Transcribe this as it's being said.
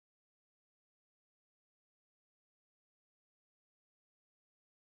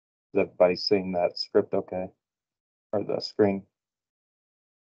Is everybody seeing that script okay? Or the screen?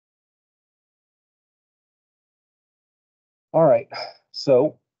 All right,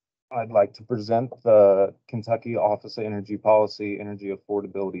 so I'd like to present the Kentucky Office of Energy Policy Energy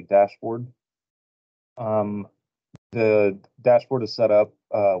Affordability Dashboard. The dashboard is set up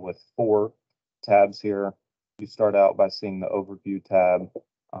with 4 tabs here. You start out by seeing the overview tab.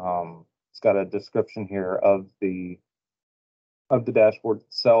 It's got a description here of the dashboard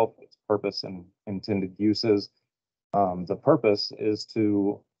itself, its purpose and intended uses. The purpose is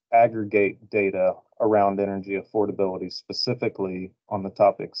to aggregate data around energy affordability, specifically on the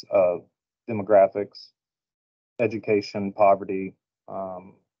topics of demographics, education, poverty,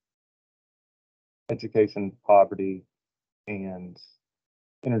 um, and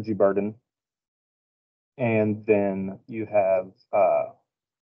energy burden. And then you have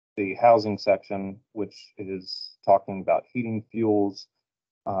the housing section, which is talking about heating fuels,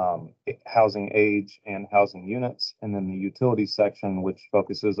 housing age, and housing units, and then the utility section, which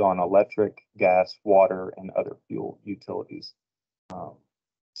focuses on electric, gas, water, and other fuel utilities.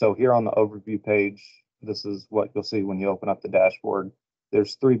 So here on the overview page, this is what you'll see when you open up the dashboard.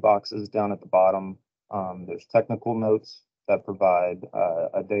 There's 3 boxes down at the bottom. There's technical notes that provide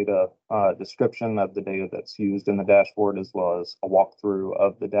a data description of the data that's used in the dashboard, as well as a walkthrough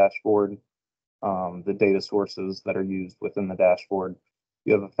of the dashboard, the data sources that are used within the dashboard.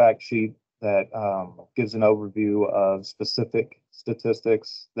 You have a fact sheet that gives an overview of specific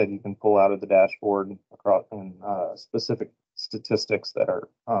statistics that you can pull out of the dashboard across, and specific statistics that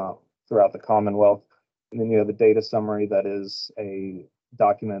are throughout the Commonwealth. And then you have a data summary that is a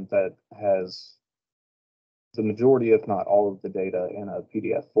document that has the majority, if not all, of the data in a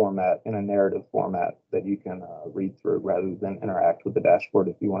PDF format, in a narrative format that you can read through rather than interact with the dashboard.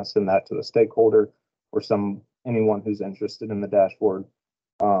 If you want to send that to a stakeholder or anyone who's interested in the dashboard,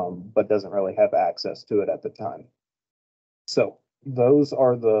 but doesn't really have access to it at the time. So those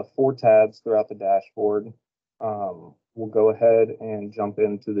are the 4 tabs throughout the dashboard. We'll go ahead and jump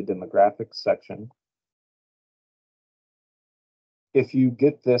into the demographics section. If you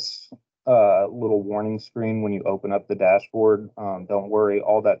get this little warning screen when you open up the dashboard, don't worry.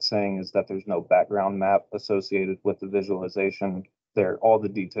 All that's saying is that there's no background map associated with the visualization. All the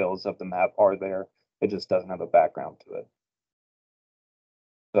details of the map are there. It just doesn't have a background to it.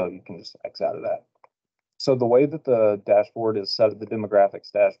 So you can just X out of that. So the way that the dashboard is set up, the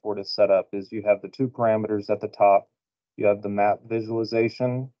demographics dashboard is set up, is you have the 2 parameters at the top. You have the map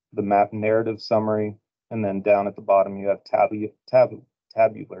visualization, the map narrative summary, and then down at the bottom you have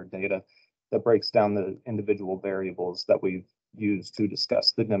tabular data that breaks down the individual variables that we've used to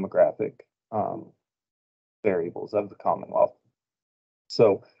discuss the demographic variables of the Commonwealth.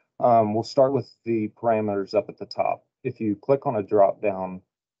 So we'll start with the parameters up at the top. If you click on a drop down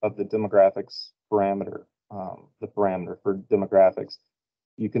of the demographics parameter, the parameter for demographics,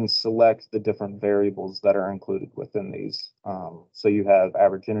 you can select the different variables that are included within these. So you have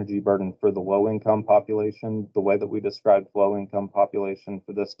average energy burden for the low income population. The way that we described low income population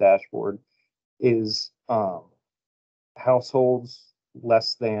for this dashboard is households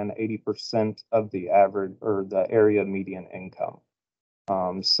less than 80% of the average or the area median income.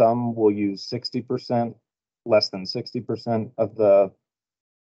 Some will use 60%, less than 60% of the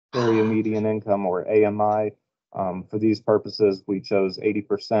area median income, or AMI. For these purposes, we chose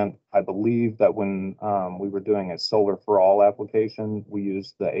 80%. I believe that when we were doing a solar for all application, we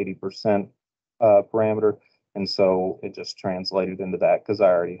used the 80% parameter. And so it just translated into that because I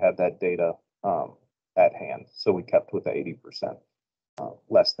already had that data at hand. So we kept with the 80%,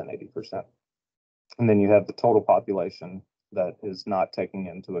 less than 80%. And then you have the total population that is not taking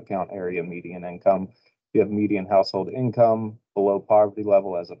into account area median income. You have median household income below poverty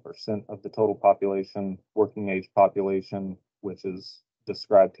level as a percent of the total population, working age population, which is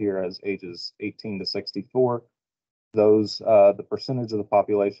described here as ages 18 to 64. Those, the percentage of the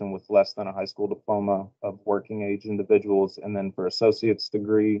population with less than a high school diploma of working age individuals, and then for associate's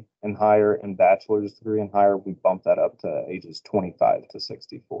degree and higher and bachelor's degree and higher, we bump that up to ages 25 to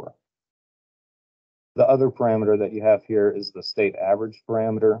 64. The other parameter that you have here is the state average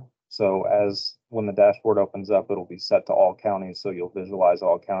parameter. So when the dashboard opens up, it'll be set to all counties, so you'll visualize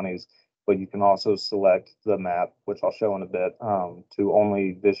all counties, but you can also select the map, which I'll show in a bit, to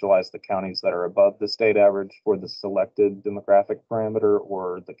only visualize the counties that are above the state average for the selected demographic parameter,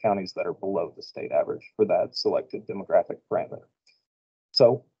 or the counties that are below the state average for that selected demographic parameter.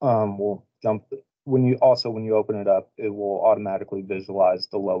 So we'll jump. When you open it up, it will automatically visualize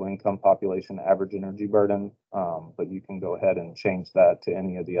the low income population average energy burden, but you can go ahead and change that to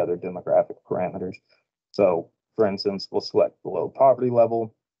any of the other demographic parameters. So for instance, we'll select below poverty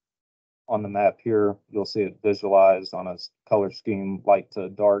level. on the map here, you'll see it visualized on a color scheme, light to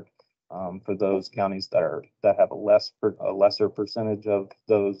dark, for those counties that have a lesser percentage of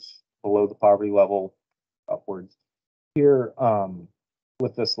those below the poverty level upwards. Here,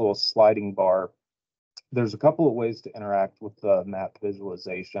 with this little sliding bar, there's a couple of ways to interact with the map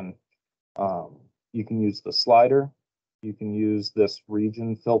visualization. You can use the slider. You can use this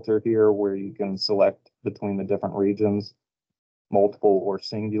region filter here where you can select between the different regions, multiple or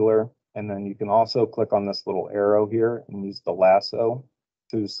singular. And then you can also click on this little arrow here and use the lasso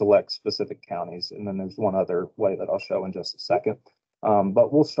to select specific counties. And then there's one other way that I'll show in just a second.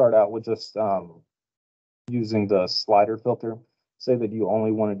 But we'll start out with just using the slider filter. Say that you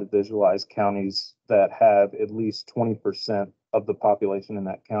only wanted to visualize counties that have at least 20% of the population in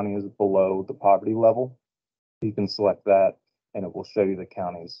that county is below the poverty level. You can select that and it will show you the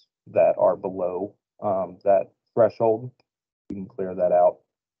counties that are below that threshold. You can clear that out.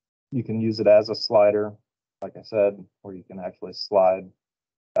 You can use it as a slider, like I said, or you can actually slide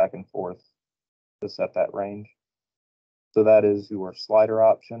back and forth to set that range. So that is your slider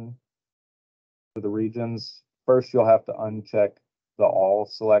option for the regions. First, you'll have to uncheck the all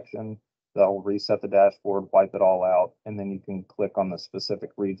selection. That'll reset the dashboard, wipe it all out, and then you can click on the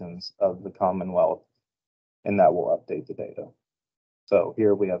specific regions of the Commonwealth, and that will update the data. So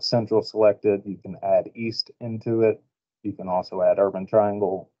here we have Central selected. You can add East into it. You can also add Urban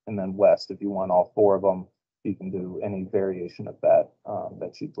Triangle, and then West if you want all four of them. You can do any variation of that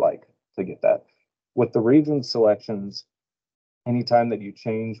that you'd like to get that. With the region selections, anytime that you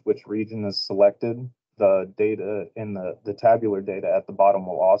change which region is selected, the data in the tabular data at the bottom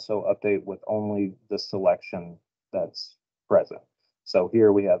will also update with only the selection that's present. So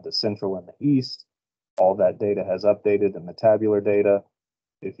here we have the Central and the East. All that data has updated in the tabular data.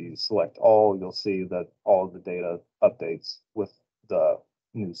 If you select all, you'll see that all of the data updates with the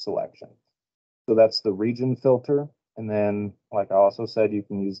new selection. So that's the region filter. And then, like I also said, you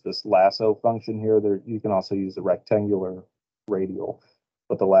can use this lasso function here. You can also use the rectangular radial,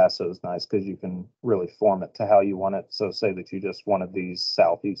 but the lasso is nice because you can really form it to how you want it. So say that you just wanted these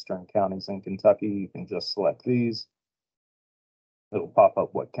southeastern counties in Kentucky, you can just select these. It'll pop up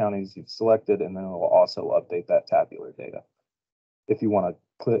what counties you've selected, and then it will also update that tabular data. If you want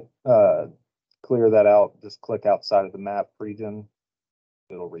to clear that out, just click outside of the map region.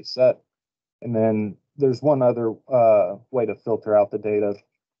 It'll reset. And then there's one other way to filter out the data.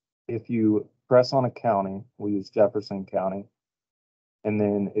 If you press on a county, we'll use Jefferson County. And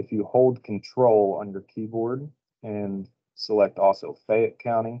then if you hold Control on your keyboard and select also Fayette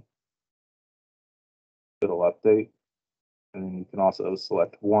County, it'll update. And then you can also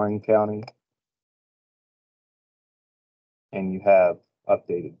select Warren County. And you have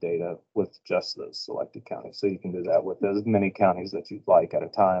updated data with just those selected counties. So you can do that with as many counties that you'd like at a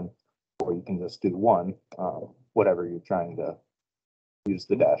time, or you can just do one, whatever you're trying to use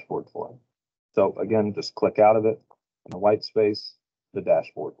the dashboard for. So again, just click out of it in the white space, the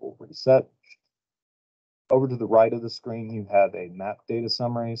dashboard will reset. Over to the right of the screen, you have a map data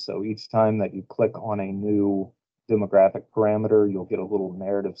summary. So each time that you click on a new demographic parameter, you'll get a little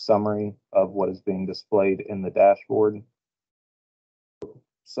narrative summary of what is being displayed in the dashboard.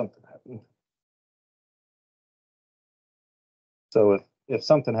 Something happened. So if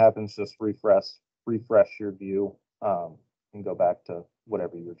something happens, just refresh your view and go back to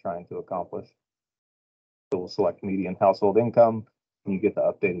whatever you're trying to accomplish. So we'll select median household income, and you get the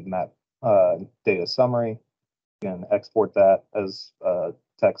updated map data summary. You can export that as a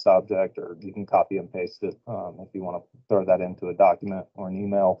text object, or you can copy and paste it if you want to throw that into a document or an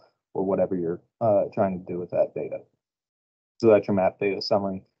email or whatever you're trying to do with that data. So that's your map data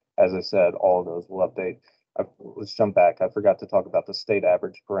summary. As I said, all of those will update. Let's jump back. I forgot to talk about the state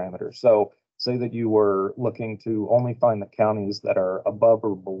average parameter. So say that you were looking to only find the counties that are above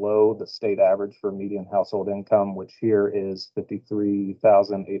or below the state average for median household income, which here is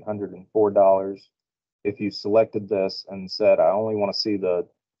 $53,804. If you selected this and said, I only want to see the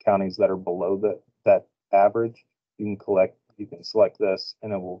counties that are below that average, you can select this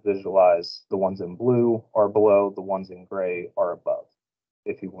and it will visualize the ones in blue are below, the ones in gray are above.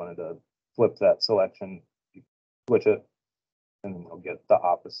 If you wanted to flip that selection, you switch it, and then you'll get the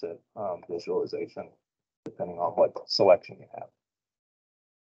opposite visualization depending on what selection you have.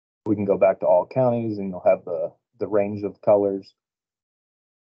 We can go back to all counties and you'll have the range of colors.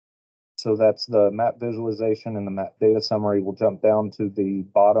 So that's the map visualization and the map data summary. We'll jump down to the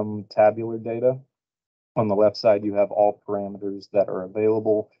bottom tabular data. On the left side, you have all parameters that are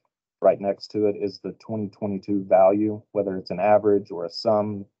available. Right next to it is the 2022 value, whether it's an average or a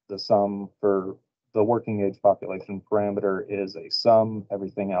sum. The sum for the working age population parameter is a sum,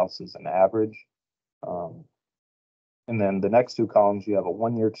 everything else is an average. And then the next two columns, you have a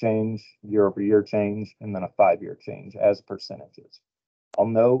 1 year change, year over year change, and then a 5 year change as percentages. I'll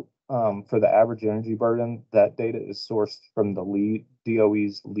note for the average energy burden, that data is sourced from the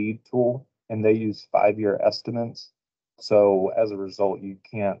DOE's LEAD tool, and they use 5 year estimates. So as a result, you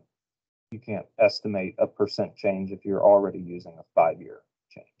can't estimate a percent change if you're already using a 5 year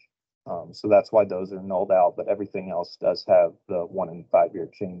change. So that's why those are nulled out, but everything else does have the 1 and 5 year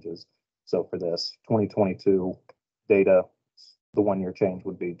changes. So for this 2022 data, the 1 year change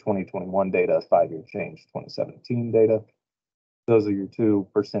would be 2021 data, 5 year change, 2017 data. Those are your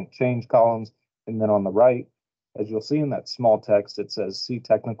 2% change columns. And then on the right, as you'll see in that small text, it says see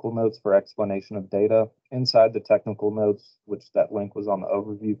technical notes for explanation of data. Inside the technical notes, which that link was on the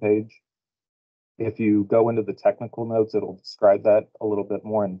overview page, if you go into the technical notes, it'll describe that a little bit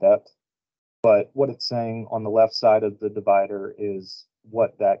more in depth. But what it's saying on the left side of the divider is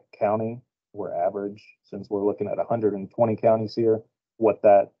what that county, or average, since we're looking at 120 counties here, what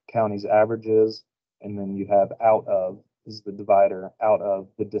that county's average is. And then you have out of is the divider out of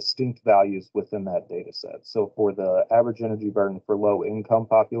the distinct values within that data set. So for the average energy burden for low income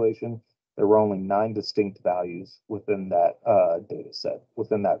population, there were only 9 distinct values within that data set,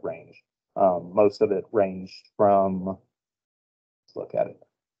 within that range. Most of it ranged from, let's look at it.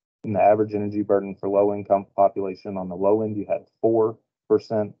 In the average energy burden for low income population, on the low end, you had 4%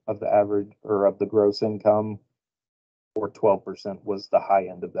 of the average or of the gross income, or 12% was the high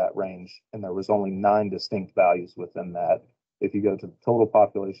end of that range. And there was only 9 distinct values within that. If you go to the total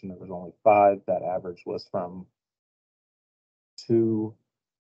population, there was only 5. That average was from 1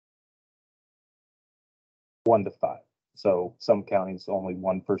 to 5. So some counties, only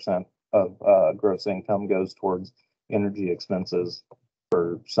 1% of gross income goes towards energy expenses.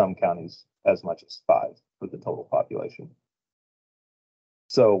 For some counties, as much as 5 for the total population.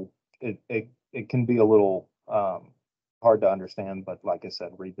 So it can be a little hard to understand, but like I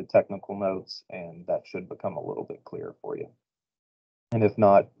said, read the technical notes and that should become a little bit clearer for you. And if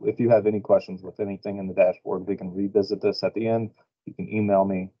not, if you have any questions with anything in the dashboard, we can revisit this at the end. You can email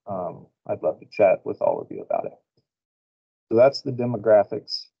me. I'd love to chat with all of you about it. So that's the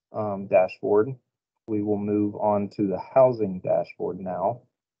demographics dashboard. We will move on to the housing dashboard now.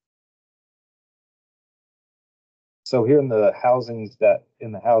 So here in the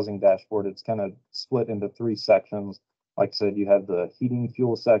housing dashboard, it's kind of split into 3 sections. Like I said, you have the heating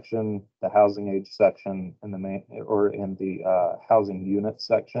fuel section, the housing age section, and the housing unit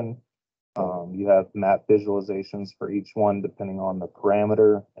section. You have map visualizations for each one depending on the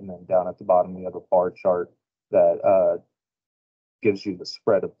parameter, and then down at the bottom you have a bar chart that gives you the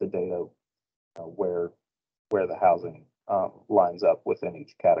spread of the data, where the housing lines up within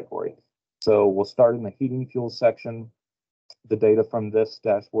each category. So we'll start in the heating fuel section. The data from this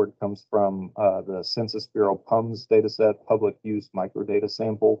dashboard comes from the Census Bureau PUMS dataset, public use microdata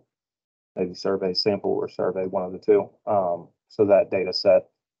sample, maybe survey sample or survey, one of the two. So that data set.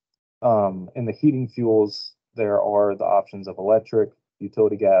 In the heating fuels, there are the options of electric,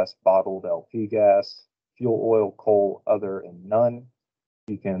 utility gas, bottled LP gas, fuel oil, coal, other, and none.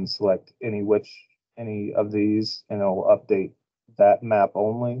 You can select any of these and it'll update that map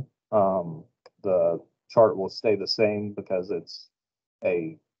only. The chart will stay the same because it's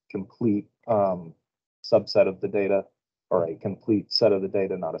a complete subset of the data, or a complete set of the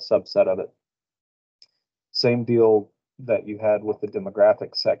data, not a subset of it. Same deal that you had with the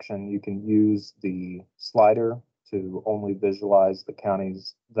demographics section. You can use the slider to only visualize the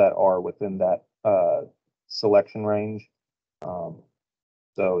counties that are within that selection range.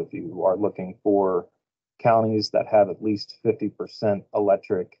 So if you are looking for counties that have at least 50%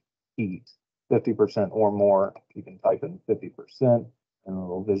 electric heat, 50% or more, you can type in 50% and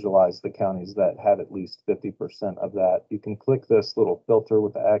it'll visualize the counties that have at least 50% of that. You can click this little filter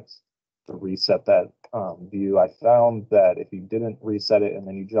with the X to reset that view. I found that if you didn't reset it and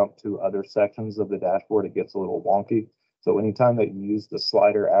then you jump to other sections of the dashboard, it gets a little wonky. So anytime that you use the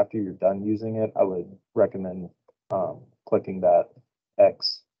slider after you're done using it, I would recommend clicking that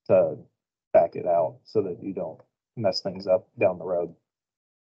X to back it out so that you don't mess things up down the road.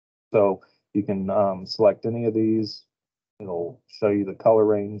 So you can select any of these. It'll show you the color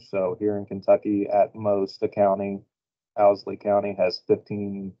range. So here in Kentucky, at most, a county, Owsley County, has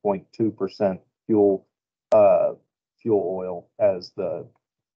 15.2% fuel oil as the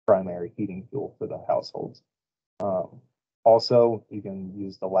primary heating fuel for the households. Also, you can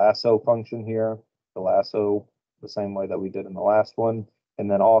use the lasso function here. The lasso, the same way that we did in the last one. And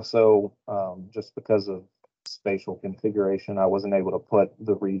then also, just because of spatial configuration. I wasn't able to put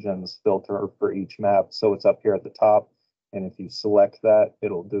the regions filter for each map, so it's up here at the top. And if you select that,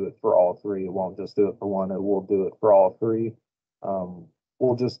 it'll do it for all three. It won't just do it for one, it will do it for all three.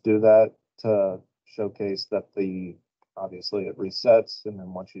 We'll just do that to showcase that obviously it resets, and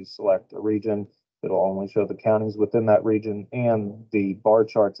then once you select a region, it'll only show the counties within that region, and the bar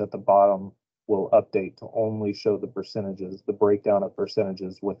charts at the bottom will update to only show the percentages, the breakdown of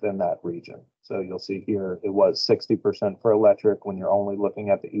percentages within that region. So you'll see here, it was 60% for electric when you're only looking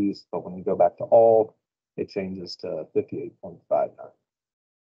at the east, but when you go back to all, it changes to 58.59.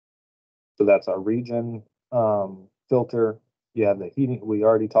 So that's our region filter. You have the heating. We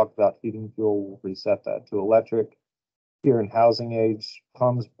already talked about heating fuel. We'll reset that to electric. Here in housing age,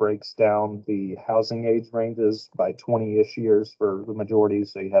 PUMS breaks down the housing age ranges by 20-ish years for the majority.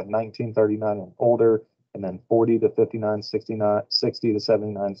 So you have 1939 and older, and then 40 to 59, 69, 60 to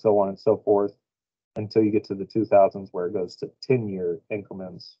 79, so on and so forth, until you get to the 2000s where it goes to 10-year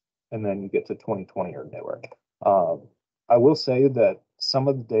increments, and then you get to 2020 or newer. I will say that some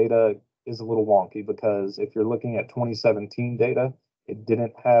of the data is a little wonky because if you're looking at 2017 data, it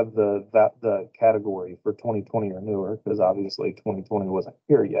didn't have the category for 2020 or newer because obviously 2020 wasn't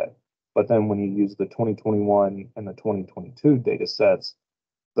here yet. But then when you use the 2021 and the 2022 data sets,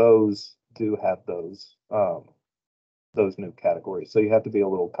 those do have those new categories. So you have to be a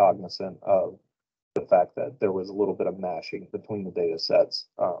little cognizant of the fact that there was a little bit of mashing between the data sets.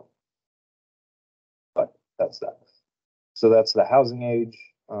 But that's that. So that's the housing age.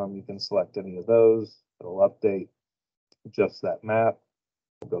 You can select any of those. It'll update just that map.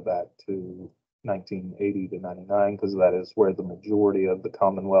 We'll go back to 1980 to 99 because that is where the majority of the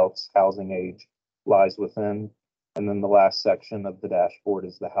Commonwealth's housing age lies within. And then the last section of the dashboard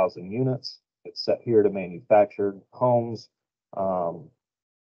is the housing units. It's set here to manufactured homes. You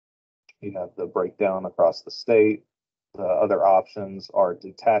have the breakdown across the state. The other options are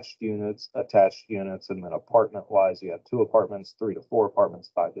detached units, attached units, and then apartment-wise, you have 2 apartments, 3 to 4 apartments,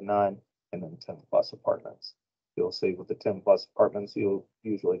 5 to 9, and then 10 plus apartments. You'll see with the 10 plus apartments, you'll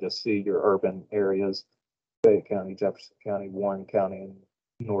usually just see your urban areas, Fayette County, Jefferson County, Warren County, and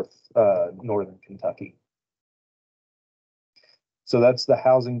northern Kentucky. So that's the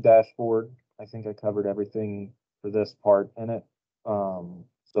housing dashboard. I think I covered everything for this part in it. So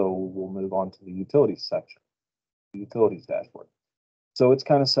we'll move on to the utilities section, the utilities dashboard. So it's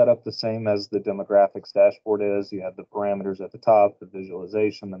kind of set up the same as the demographics dashboard is. You have the parameters at the top, the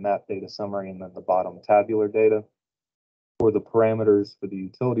visualization, the map data summary, and then the bottom tabular data. For the parameters for the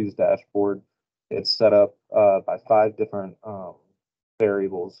utilities dashboard, it's set up by 5 different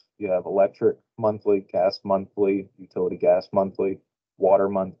variables. You have electric monthly, gas monthly, utility gas monthly, water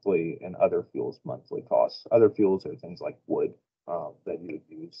monthly, and other fuels monthly costs. Other fuels are things like wood that you would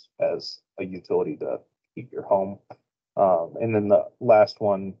use as a utility to heat your home. And then the last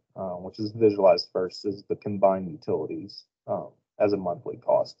one, which is visualized first, is the combined utilities as a monthly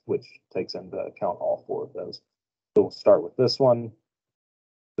cost, which takes into account all 4 of those. So we'll start with this one.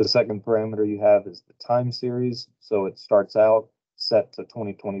 The second parameter you have is the time series. So it starts out set to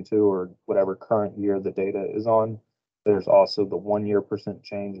 2022 or whatever current year the data is on. There's also the 1-year %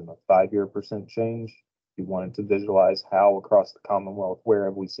 change and the 5-year % change. You wanted to visualize how across the Commonwealth, where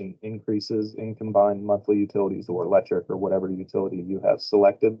have we seen increases in combined monthly utilities or electric or whatever utility you have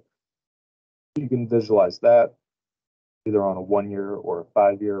selected. You can visualize that either on a 1-year or a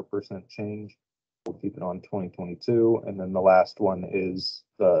 5-year % change. We'll keep it on 2022. And then the last one is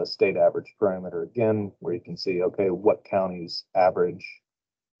the state average parameter again, where you can see, okay, what counties average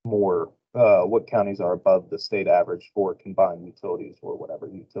more, what counties are above the state average for combined utilities or whatever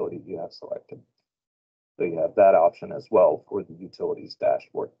utility you have selected. So you have that option as well for the utilities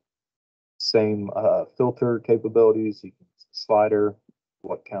dashboard. Same filter capabilities. You can slider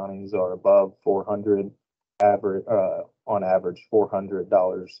what counties are above 400 average, on average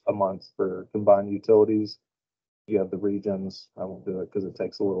 $400 a month for combined utilities. You have the regions. I won't do it because it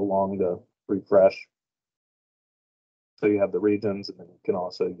takes a little long to refresh. So you have the regions, and then you can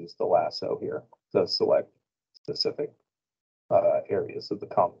also use the lasso here to select specific areas of the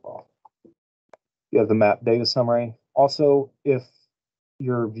Commonwealth. You have the map data summary. Also, if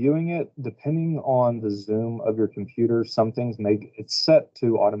you're viewing it, depending on the zoom of your computer, some things it's set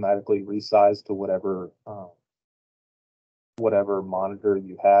to automatically resize to whatever monitor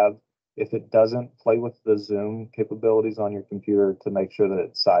you have. If it doesn't, play with the zoom capabilities on your computer to make sure that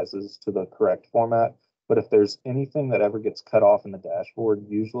it sizes to the correct format. But if there's anything that ever gets cut off in the dashboard,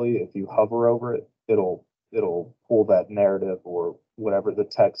 usually if you hover over it, it'll pull that narrative or whatever the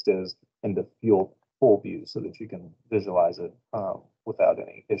text is into full view so that you can visualize it without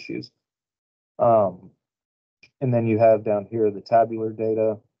any issues. And then you have down here the tabular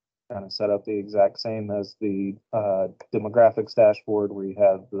data, kind of set up the exact same as the demographics dashboard, where you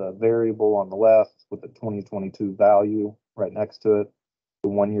have the variable on the left with the 2022 value right next to it, the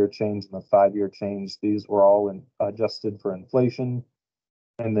 1-year change and the 5-year change. These were all adjusted for inflation.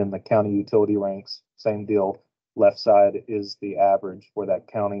 And then the county utility ranks, same deal. Left side is the average for that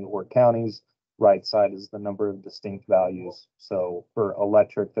county or counties. Right side is the number of distinct values. So for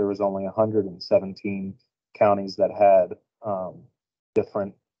electric, there was only 117 counties that had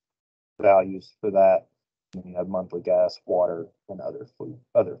different values for that. And you have monthly gas, water, and other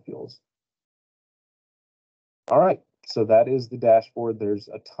fuels. All right, so that is the dashboard. There's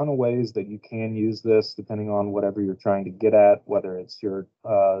a ton of ways that you can use this depending on whatever you're trying to get at, whether it's you're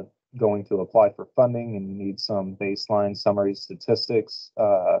going to apply for funding and you need some baseline summary statistics,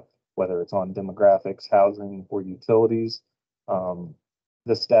 whether it's on demographics, housing, or utilities.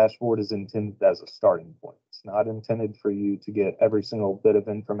 This dashboard is intended as a starting point. It's not intended for you to get every single bit of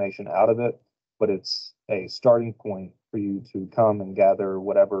information out of it, but it's a starting point for you to come and gather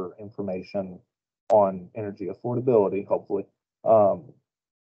whatever information on energy affordability, hopefully, from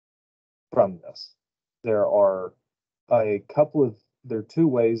this. There are there are 2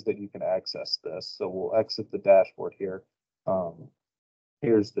 ways that you can access this. So we'll exit the dashboard here.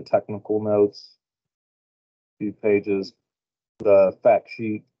 Here's the technical notes, few pages, the fact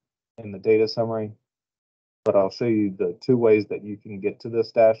sheet, and the data summary. But I'll show you the 2 ways that you can get to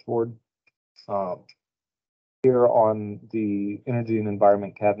this dashboard. Here on the Energy and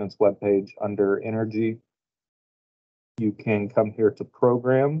Environment Cabinet's webpage under Energy, you can come here to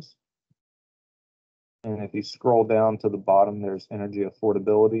Programs. And if you scroll down to the bottom, there's Energy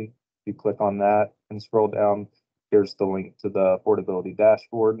Affordability. You click on that and scroll down, here's the link to the affordability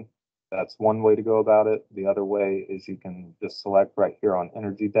dashboard. That's one way to go about it. The other way is you can just select right here on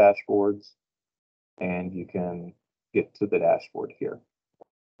Energy Dashboards, and you can get to the dashboard here.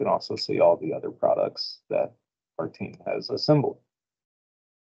 You can also see all the other products that our team has assembled.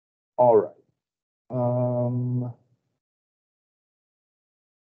 All right.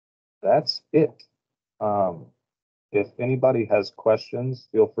 That's it. If anybody has questions,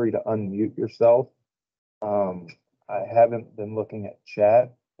 feel free to unmute yourself. I haven't been looking at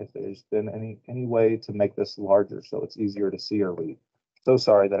chat. If there's been any way to make this larger so it's easier to see or read. So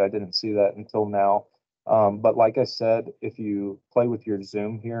sorry that I didn't see that until now. But like I said, if you play with your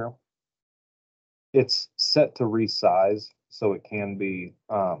Zoom here, it's set to resize, so it can be,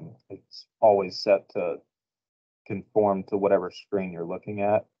 it's always set to conform to whatever screen you're looking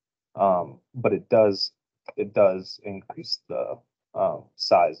at. But it does increase the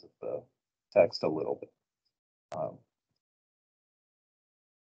size of the text a little bit.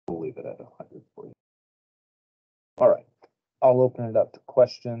 We'll leave it at 100 for you. All right, I'll open it up to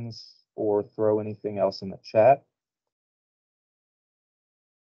questions or throw anything else in the chat.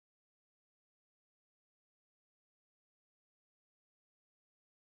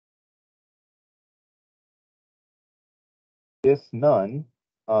 If none,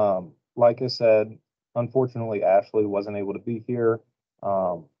 like I said, unfortunately, Ashley wasn't able to be here.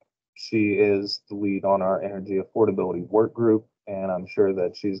 She is the lead on our energy affordability work group, and I'm sure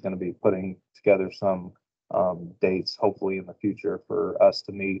that she's going to be putting together some dates, hopefully in the future, for us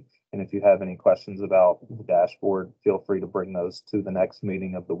to meet. And if you have any questions about the dashboard, feel free to bring those to the next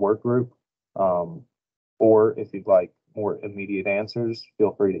meeting of the work group. Or if you'd like more immediate answers,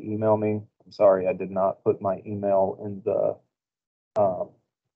 feel free to email me. I'm sorry, I did not put my email in the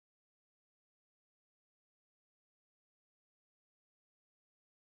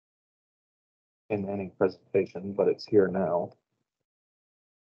in any presentation, but it's here now.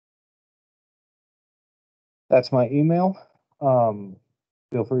 That's my email.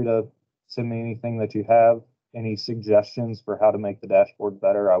 Feel free to send me anything that you have, any suggestions for how to make the dashboard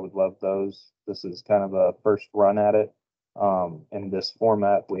better. I would love those. This is kind of a first run at it. In this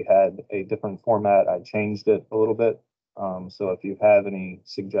format, we had a different format. I changed it a little bit. So if you have any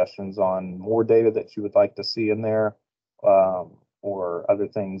suggestions on more data that you would like to see in there, or other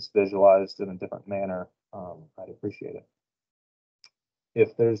things visualized in a different manner, I'd appreciate it.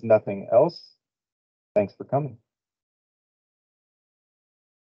 If there's nothing else, thanks for coming.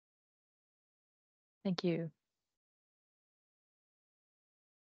 Thank you.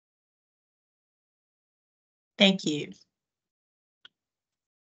 Thank you.